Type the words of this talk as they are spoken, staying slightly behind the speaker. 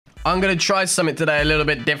I'm going to try something today a little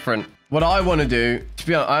bit different. What I want to do, to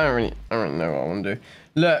be honest, I don't really know what I want to do.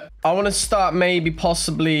 Look, I want to start maybe,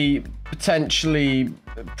 possibly, potentially,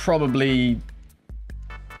 probably,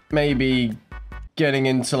 maybe getting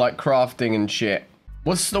into like crafting and shit.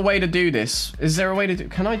 What's the way to do this? Is there a way to do...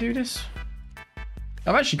 Can I do this?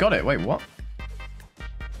 I've actually got it. Wait, what?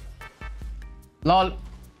 Lol.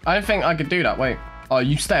 I don't think I could do that. Wait. Oh,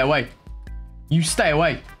 you stay away. You stay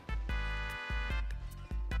away.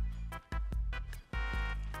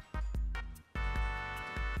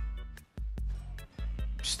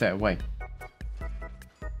 Stay away.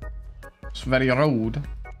 It's very rude.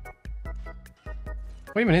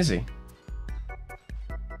 What even is he?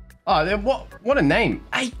 Oh, what a name.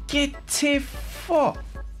 I get it for.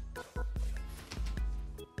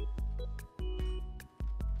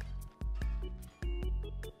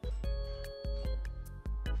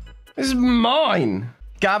 This is mine.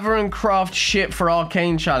 Gather and craft shit for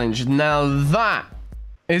arcane challenge. Now that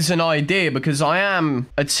is an idea because I am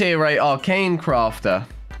a tier 8 arcane crafter.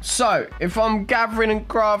 So if I'm gathering and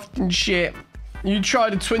crafting shit, you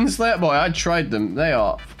tried the twin slate? Boy, I tried them. They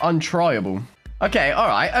are untryable. Okay, all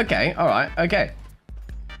right, okay, all right, okay.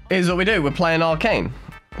 Here's what we do. We're playing arcane.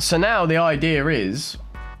 So now the idea is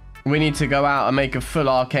we need to go out and make a full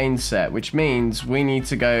arcane set, which means we need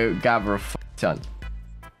to go gather a ton.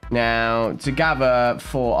 Now, to gather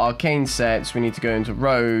for arcane sets, we need to go into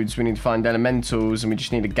roads, we need to find elementals, and we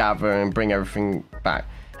just need to gather and bring everything back.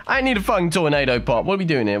 I need a fucking tornado pop. What are we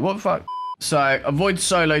doing here? What the fuck? So, avoid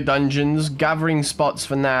solo dungeons, gathering spots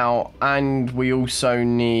for now, and we also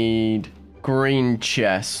need green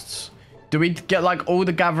chests. Do we get, like, all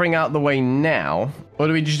the gathering out the way now? Or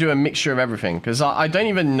do we just do a mixture of everything? Because I don't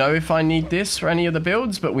even know if I need this for any of the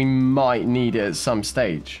builds, but we might need it at some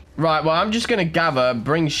stage. Right, well, I'm just going to gather,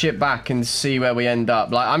 bring shit back, and see where we end up.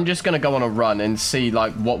 Like, I'm just going to go on a run and see,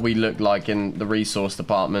 like, what we look like in the resource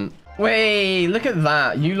department. Wait, look at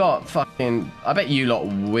that. You lot fucking... I bet you lot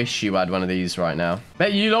wish you had one of these right now.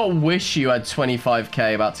 Bet you lot wish you had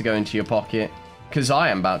 25k about to go into your pocket. Because I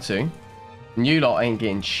am about to. And you lot ain't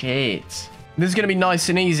getting shit. This is going to be nice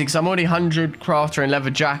and easy because I'm already 100 crafter in leather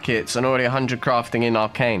jackets and already 100 crafting in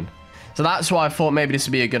arcane. So that's why I thought maybe this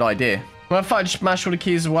would be a good idea. Well, if I just mash all the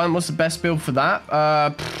keys at once, what's the best build for that?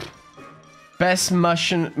 Best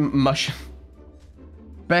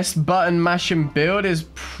Best button mashing build is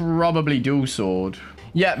probably dual sword.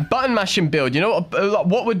 Yeah, button mashing build. You know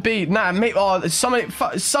what would be? Nah, mate. Oh, somebody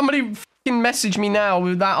fucking message me now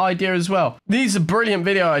with that idea as well. These are brilliant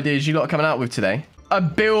video ideas you lot are coming out with today. A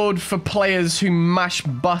build for players who mash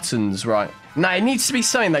buttons, right? Now, it needs to be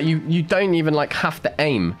something that you don't even, like, have to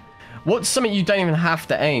aim. What's something you don't even have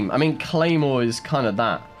to aim? I mean, Claymore is kind of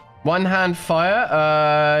that. One-hand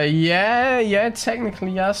fire? Yeah,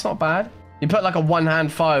 technically, yeah, it's not bad. You put, like, a one-hand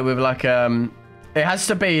fire with, like, it has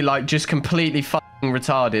to be, like, just completely fucking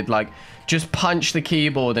retarded. Like, just punch the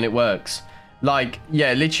keyboard and it works. Like,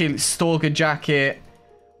 yeah, literally, Stalker Jacket...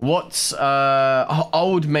 What's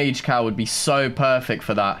old mage cow would be so perfect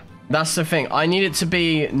for that. That's the thing. I need it to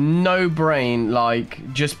be no brain,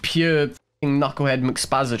 like just pure knucklehead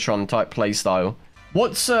McSpazatron type playstyle.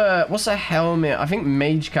 What's a helmet? I think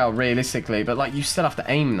mage cow realistically, but like you still have to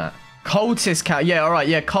aim that. Cultist cow. Yeah, all right.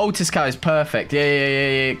 Yeah, cultist cow is perfect.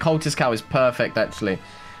 Yeah. Cultist cow is perfect actually.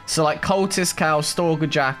 So like cultist cow, stalker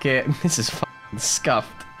jacket. This is fucking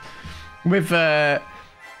scuffed. With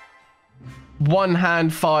one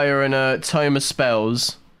hand fire and a tome of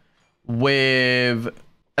spells with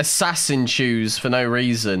assassin shoes for no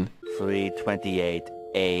reason. 3:28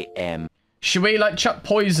 a.m. Should we like chuck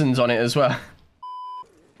poisons on it as well?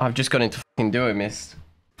 I've just gone into fucking duo mist.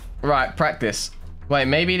 Right, practice. Wait,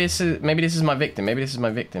 maybe this is my victim. Maybe this is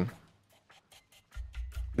my victim.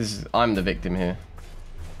 I'm the victim here.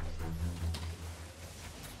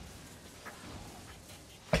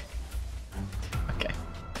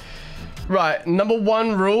 Right, number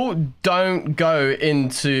one rule, don't go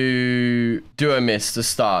into duo mist to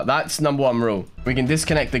start. That's number one rule. We can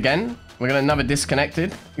disconnect again. We're gonna another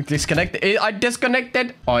disconnected. Disconnected. I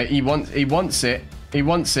disconnected. Oh, he wants it. He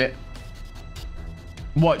wants it.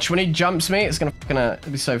 Watch, when he jumps me, it's gonna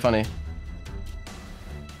it'll be so funny.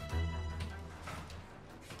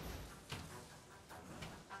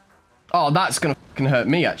 Oh, that's gonna fucking hurt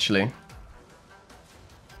me, actually.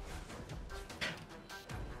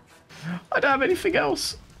 I don't have anything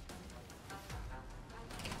else.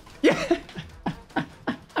 Yeah.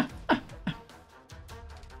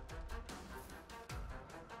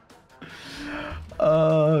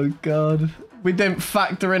 Oh, God. We didn't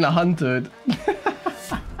factor in 100.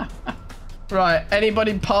 Right,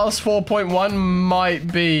 anybody past 4.1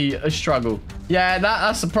 might be a struggle. Yeah,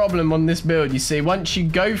 that's the problem on this build, you see. Once you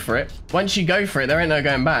go for it, there ain't no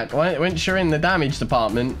going back. Once you're in the damage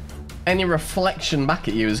department, any reflection back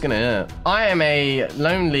at you is going to hurt. I am a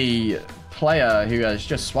lonely player who has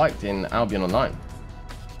just swiped in Albion Online.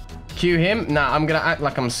 Cue him. Nah, I'm going to act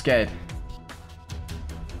like I'm scared.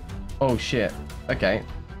 Oh, shit. Okay.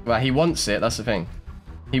 Well, he wants it. That's the thing.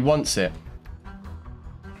 He wants it.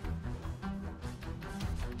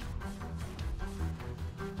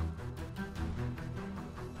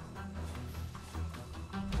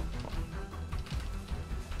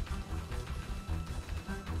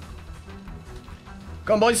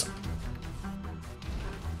 Come on, boys.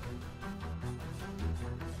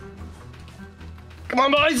 Come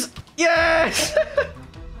on, boys. Yes.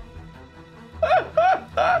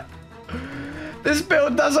 This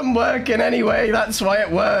build doesn't work in any way. That's why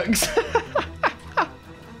it works.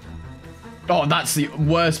 Oh, that's the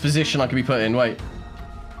worst position I could be put in. Wait.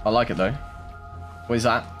 I like it, though. What is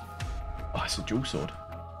that? Oh, it's a dual sword.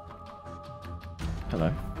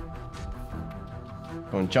 Hello.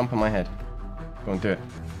 Go on, jump on my head. Go on, do it.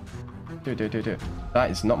 Do it. That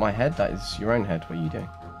is not my head. That is your own head. What are you doing?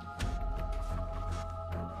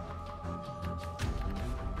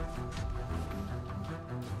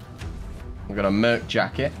 I'm going to Merc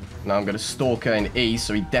Jacket. Now I'm going to Stalker in E,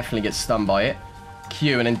 so he definitely gets stunned by it.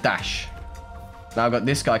 Q and then dash. Now I've got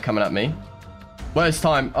this guy coming at me. Worst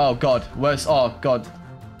time. Oh, God. Worst. Oh, God.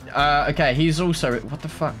 Okay, he's also... What the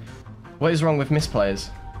fuck? What is wrong with misplayers?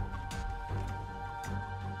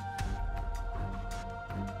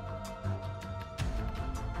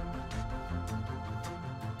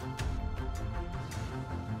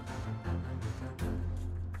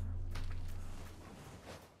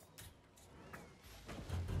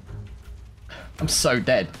 I'm so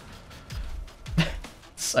dead.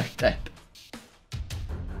 So dead.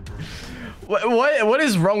 What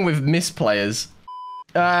is wrong with misplayers?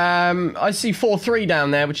 I see 4-3 down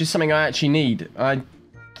there, which is something I actually need. I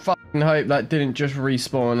fucking hope that didn't just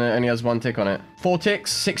respawn and it only has 1 tick on it. 4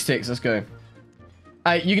 ticks, 6 ticks, let's go.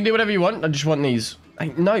 Hey, you can do whatever you want, I just want these.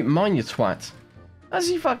 Hey, no, mine, you twat. How's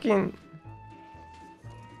he fucking...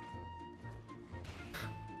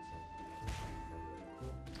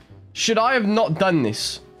 Should I have not done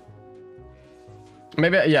this?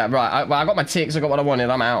 Maybe, yeah, right. I got my ticks, I got what I wanted,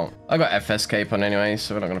 I'm out. I got FS cape on anyway,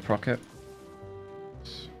 so we're not going to proc it.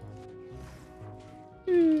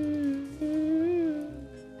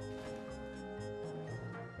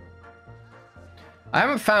 I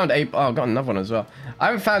haven't found 8... Oh, I've got another one as well. I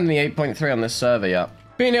haven't found the 8.3 on this server yet.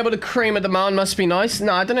 Being able to cream a demand must be nice.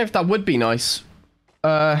 No, I don't know if that would be nice.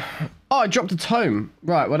 Oh, I dropped a tome.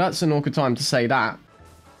 Right, well, that's an awkward time to say that.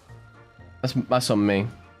 That's on me.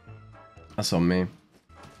 That's on me.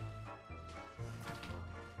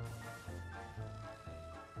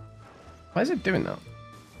 Why is it doing that?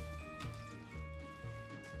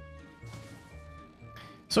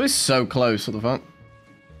 It's always so close, what the fuck?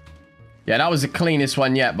 Yeah, that was the cleanest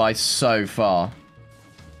one yet by so far.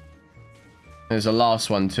 There's a last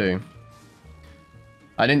one too.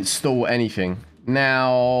 I didn't stall anything.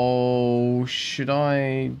 Now, should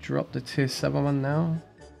I drop the tier 7 one now?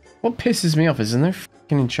 What pisses me off is there's no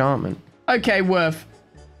fucking enchantment. Okay, worth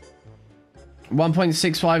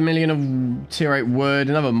 1.65 million of tier 8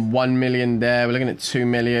 wood, another 1 million there. We're looking at 2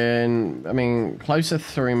 million. I mean, close to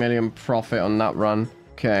 3 million profit on that run.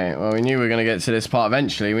 Okay, well, we knew we were going to get to this part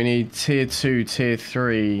eventually. We need tier 2, tier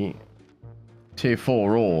 3, tier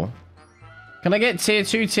 4 ore. Can I get tier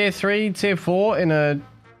 2, tier 3, tier 4 in a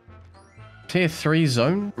tier 3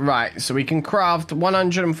 zone? Right, so we can craft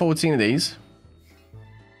 114 of these.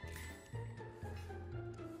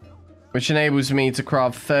 Which enables me to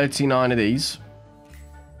craft 39 of these.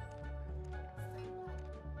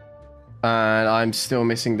 And I'm still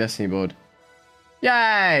missing Destiny board.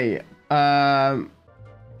 Yay!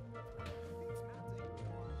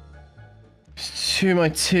 To my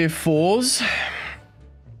tier 4s.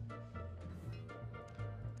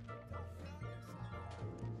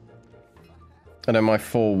 And then my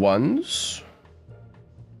 4 1s.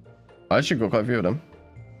 I actually got quite a few of them.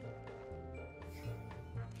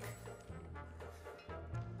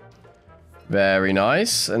 Very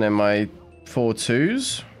nice. And then my 4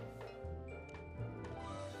 2s.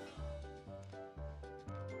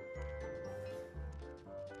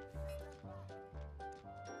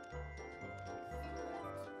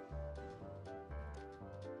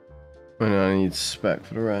 And I need spec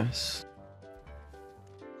for the rest.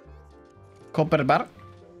 Copper bar.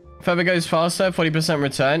 If ever goes faster, 40%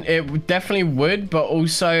 return. It definitely would, but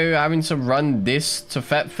also having to run this to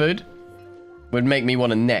Thetford would make me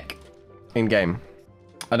want a neck in game.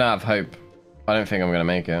 I don't have hope. I don't think I'm going to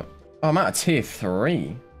make it. Oh, I'm at tier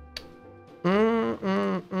 3.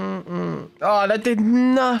 Oh, that did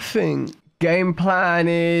nothing. Game plan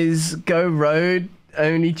is go road,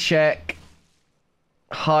 only check,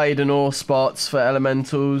 hide in all spots for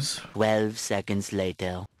elementals. 12 seconds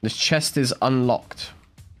later. This chest is unlocked.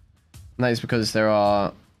 And that is because there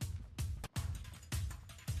are...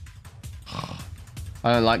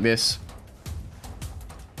 I don't like this.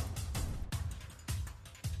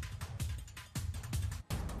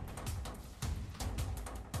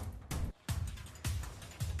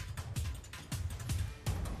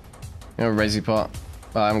 Oh, resi pot.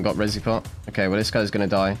 Oh, I haven't got resi pot. Okay, well this guy's gonna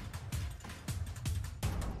die.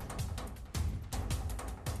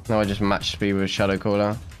 No, I just match speed with Shadow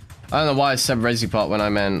Caller. I don't know why I said resi pot when I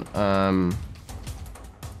meant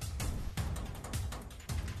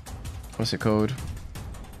what's it called?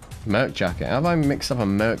 Merc jacket. How have I mixed up a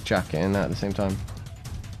merc jacket in that at the same time?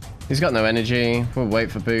 He's got no energy. We'll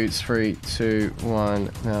wait for boots. 3, 2,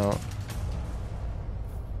 1. Now.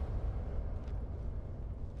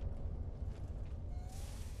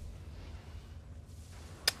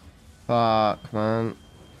 Fuck, man.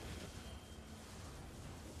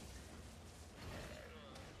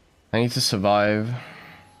 I need to survive.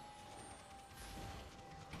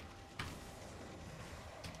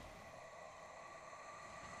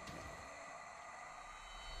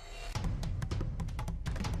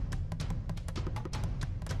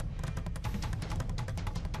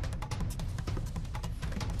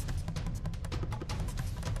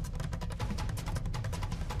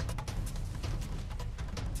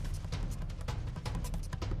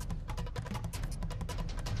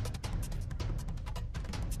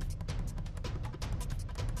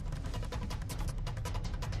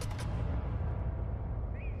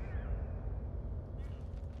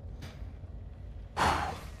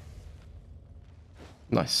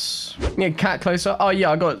 Nice. Yeah, cat closer. Oh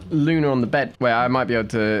yeah, I got Luna on the bed. Wait, I might be able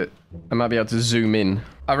to zoom in.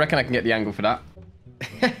 I reckon I can get the angle for that.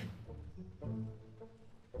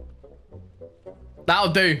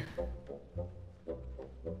 That'll do.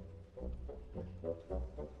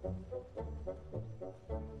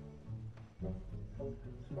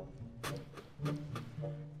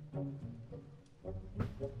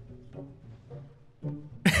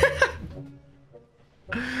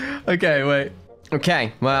 Okay, wait.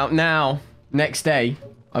 Okay, well, now, next day,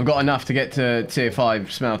 I've got enough to get to tier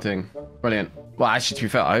 5 smelting. Brilliant. Well, actually, to be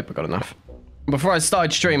fair, I hope I got enough. Before I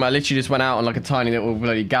started stream, I literally just went out on like a tiny little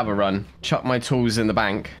bloody gather run, chucked my tools in the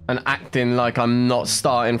bank, and acting like I'm not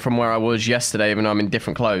starting from where I was yesterday, even though I'm in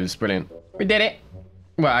different clothes. Brilliant. We did it.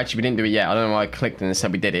 Well, actually, we didn't do it yet. I don't know why I clicked and it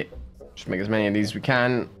said we did it. Just make as many of these as we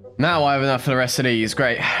can. Now I have enough for the rest of these.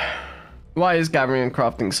 Great. Why is gathering and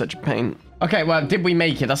crafting such a pain? Okay, well, did we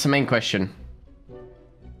make it? That's the main question.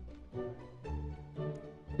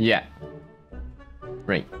 Yeah.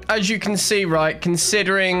 Right. As you can see, right,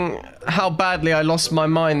 considering how badly I lost my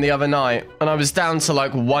mind the other night, and I was down to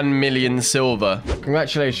like 1 million silver.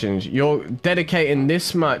 Congratulations. You're dedicating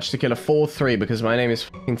this much to kill a 4-3 because my name is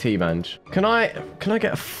fucking T-Band. Can I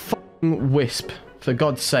get a fucking wisp, for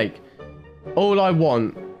God's sake? All I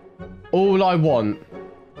want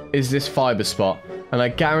is this fiber spot. And I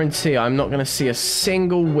guarantee I'm not going to see a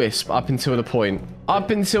single wisp up until the point. Up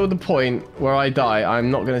until the point where I die, I'm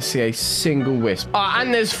not going to see a single wisp.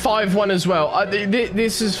 And there's 5-1 as well.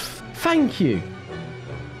 This is... Thank you.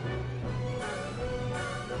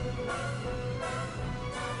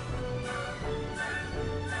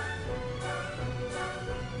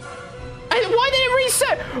 And why did it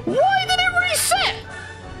reset? Why did it reset?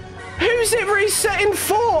 Who's it resetting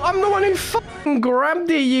for? I'm the one who fucking grabbed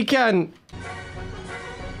it, you can.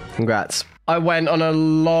 Congrats. I went on a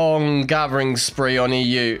long gathering spree on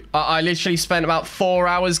EU. I literally spent about 4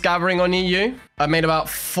 hours gathering on EU. I made about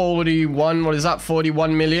 41, what is that,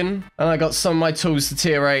 41 million? And I got some of my tools to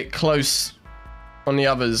tier 8 close on the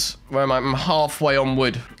others, where I'm halfway on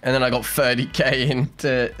wood. And then I got 30k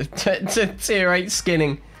into tier 8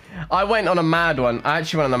 skinning. I went on a mad one. I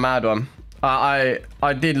actually went on a mad one. I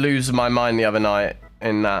did lose my mind the other night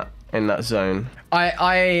in that zone.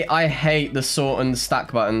 I hate the sort and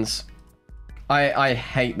stack buttons. I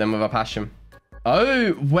hate them with a passion.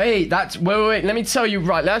 Oh, wait, wait, let me tell you,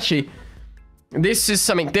 right, actually, this is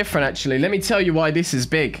something different, actually. Let me tell you why this is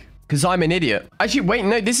big, because I'm an idiot. Actually, wait,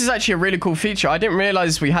 no, this is actually a really cool feature. I didn't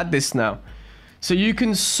realize we had this now. So you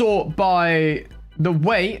can sort by the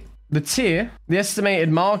weight, the tier, the estimated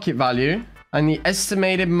market value, and the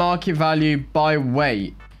estimated market value by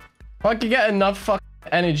weight. If I could get enough fucking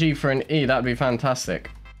energy for an E, that'd be fantastic.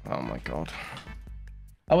 Oh my god.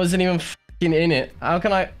 I wasn't even fucking in it. How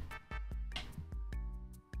can I...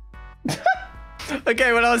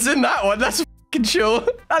 Okay, when I was in that one, that's fucking sure.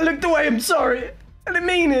 I looked away, I'm sorry. I didn't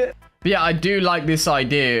mean it. But yeah, I do like this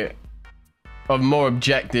idea of more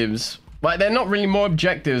objectives. Like, they're not really more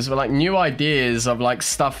objectives, but like new ideas of like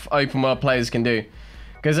stuff open world players can do.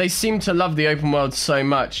 Because they seem to love the open world so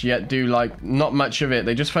much, yet do like not much of it.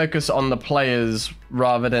 They just focus on the players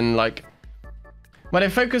rather than like... Well, they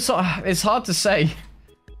focus on... It's hard to say.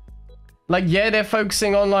 Like, yeah, they're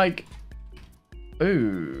focusing on like...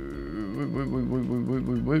 Ooh.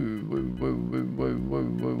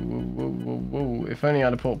 If only I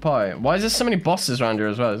had a pork pie. Why is there so many bosses around here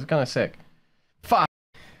as well? It's kind of sick. Fuck.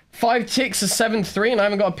 5 ticks, a 7-3, and I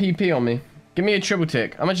haven't got a PP on me. Give me a triple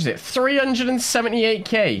tick. How much is it?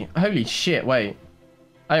 378k. Holy shit, wait.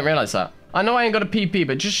 I didn't realize that. I know I ain't got a PP,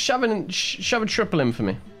 but just shove a triple in for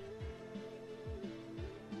me.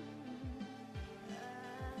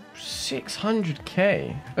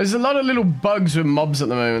 600k. There's a lot of little bugs with mobs at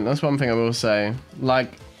the moment. That's one thing I will say.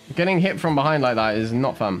 Like, getting hit from behind like that is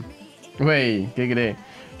not fun. Wait, giggity.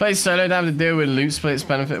 Play solo, don't have to deal with loot splits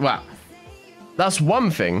benefit. Well, that's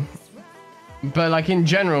one thing. But like in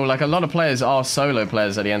general, like a lot of players are solo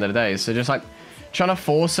players at the end of the day. So just like trying to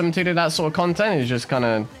force them to do that sort of content is just kind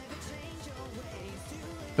of...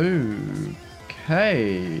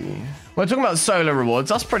 Okay. We're talking about solo rewards.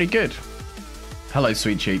 That's pretty good. Hello,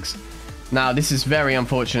 sweet cheeks. Now, this is very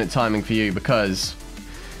unfortunate timing for you because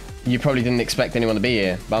you probably didn't expect anyone to be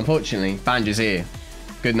here. But unfortunately, Banjo's here.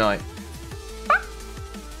 Good night.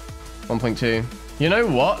 1.2. You know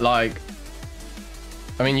what? Like,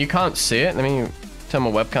 I mean, you can't see it. Let me turn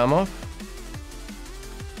my webcam off.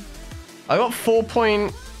 I got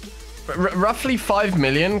roughly 5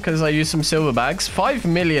 million because I used some silver bags. 5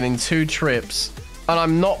 million in 2 trips. And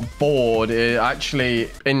I'm not bored. It's actually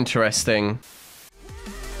interesting.